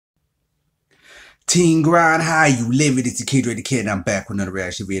Teen Grind, how you living? It's the Kid Ready Kid, and I'm back with another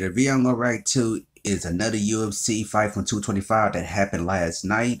reaction video. The video I'm gonna react to is another UFC fight from 225 that happened last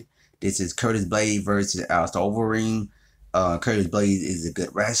night. This is Curtis Blaydes versus Alistair Overeem. Curtis Blaydes is a good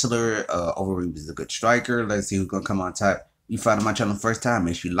wrestler. Overeem is a good striker. Let's see who's gonna come on top. You find my channel first time,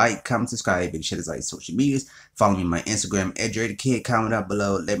 make sure you like, comment, subscribe, and share this on social medias. Follow me on my Instagram, @KidReadyKid. Comment down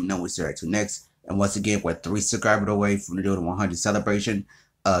below. Let me know what to react to next. And once again, we're 3 subscribers away from the 100 celebration.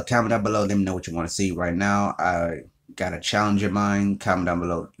 Comment down below, let me know what you want to see. Right now, I got a challenge in mind. Comment down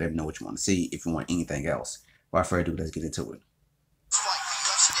below, let me know what you want to see. If you want anything else. Without further ado, let's get into it.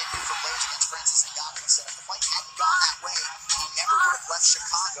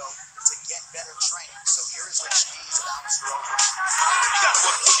 Chicago to get better training. So here's what she's about to Overeem. You gotta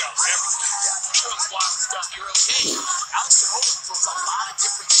look out for everything. He throws wild stuff. You're okay. Alistair Overeem throws a lot of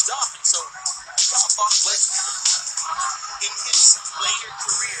different stuff, and so you gotta buck Blaydes. In his later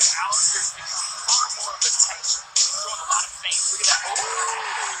career, Alistair's become far more of a tension. He's throwing a lot of feints. Look at that. Oh,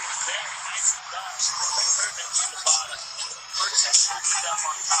 very nicely done. That curve into the bottom. First has scooped up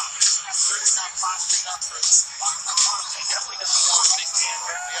on top. Certainly not posturing up for us. He definitely doesn't want a big Dan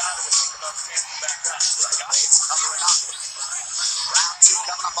Murphy to think about standing back up. It's covering up. Round 2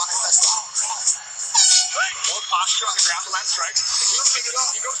 coming up on his best one. Right, more posture on the ground to land strikes. He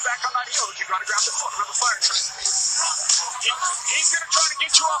goes back on that heel. You gotta grab the foot. Remember fire trick. He's gonna try to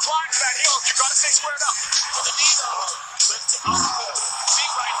get you offline for that heel. You gotta stay squared up. For the knee though. Lift it off the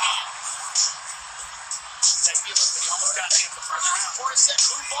big right hand. That heel he almost got hit in the first round. For a sec,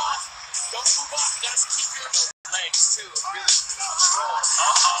 move off. Don't move off. You gotta keep your legs too. Really control.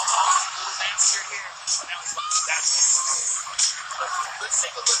 Little nastier here. Now he's that's let's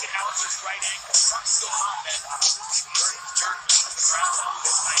take a look at Alistair's right ankle. Something's going on, man. Jerky on the ground.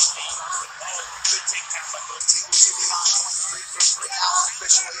 That's nice knee. Good takedown by both teams. Moving on 3 for 3 now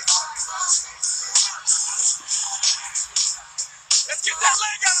officially. Let's get that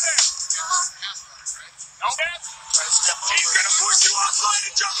leg out of there. No dance. He's gonna push you offline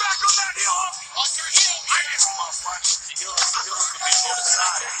and jump back on that heel. On your heel. I guess him offline with the heel. The heel is gonna be on the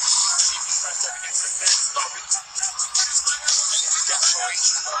side. You can press that against the fence. And it's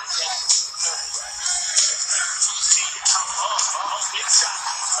desperation mode. See how big shot.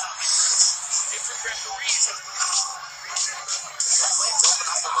 Different referees. Blaydes open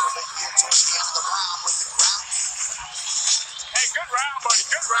up a little bit here towards the end of the round with the ground. Hey, good round, buddy.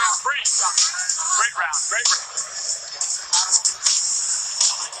 Good round. Great round. Great round.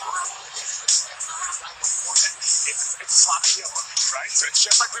 It's sloppy heel, right? So it's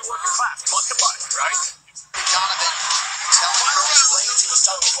just like we work in class, butt to butt, right? Donovan telling Curtis Blaydes he was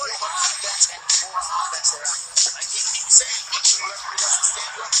telling heel hook defense and more offense there. Like he keeps saying, make sure the referee doesn't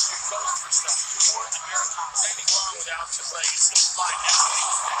stand up, you're going for stuff. More than you're standing long without the Blaydes. He's fine now.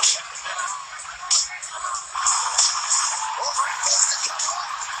 Overeem forced to come up.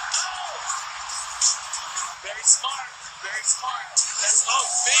 Very smart. Very smart. That's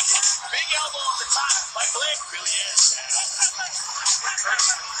big elbow on the top. My Blaydes really is.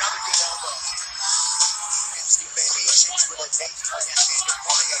 Curtis with another good elbow. MC variations with a date against Daniel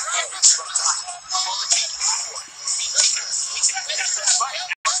Cormier from top. Well, the team before. He can finish that fight.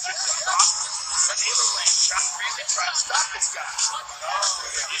 But the other lane shot really try to stop this guy. One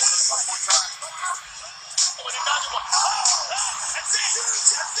more time. Oh, and another one. That's it.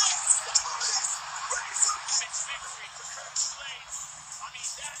 Victory for Curtis Blaydes. I mean,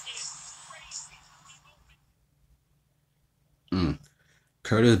 that is crazy.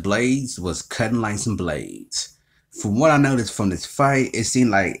 Curtis Blaydes was cutting like some blades. From what I noticed from this fight, it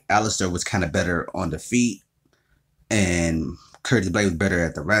seemed like Alistair was kind of better on the feet, and Curtis Blaydes was better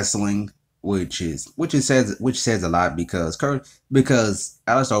at the wrestling, which says a lot because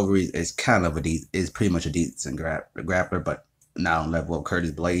Alistair Overeem is kind of is pretty much a decent grappler, but not on level of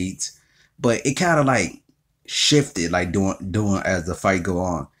Curtis Blaydes. But it kind of like shifted, like doing as the fight go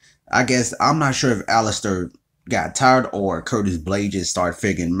on. I guess I'm not sure if Alistair got tired or Curtis Blaydes just started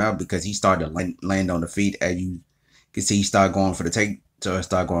figuring him out because he started to land on the feet. As you can see, he started going for the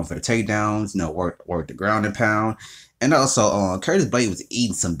takedowns, work the ground and pound. And also Curtis Blaydes was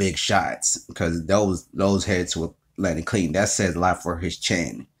eating some big shots because those heads were landing clean. That says a lot for his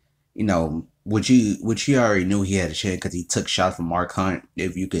chin. You know, which you already knew he had a chin because he took shots from Mark Hunt.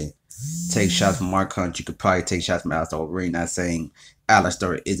 If you could take shots from Mark Hunt, you could probably take shots from Alistair Overeem. Not saying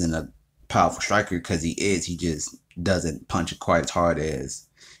Alistair isn't a powerful striker because he is. He just doesn't punch it quite as hard as,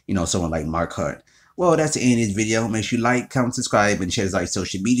 someone like Mark Hunt. Well, that's the end of this video. Make sure you like, comment, subscribe, and share this on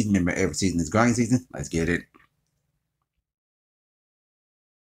social media. Remember, every season is grind season. Let's get it.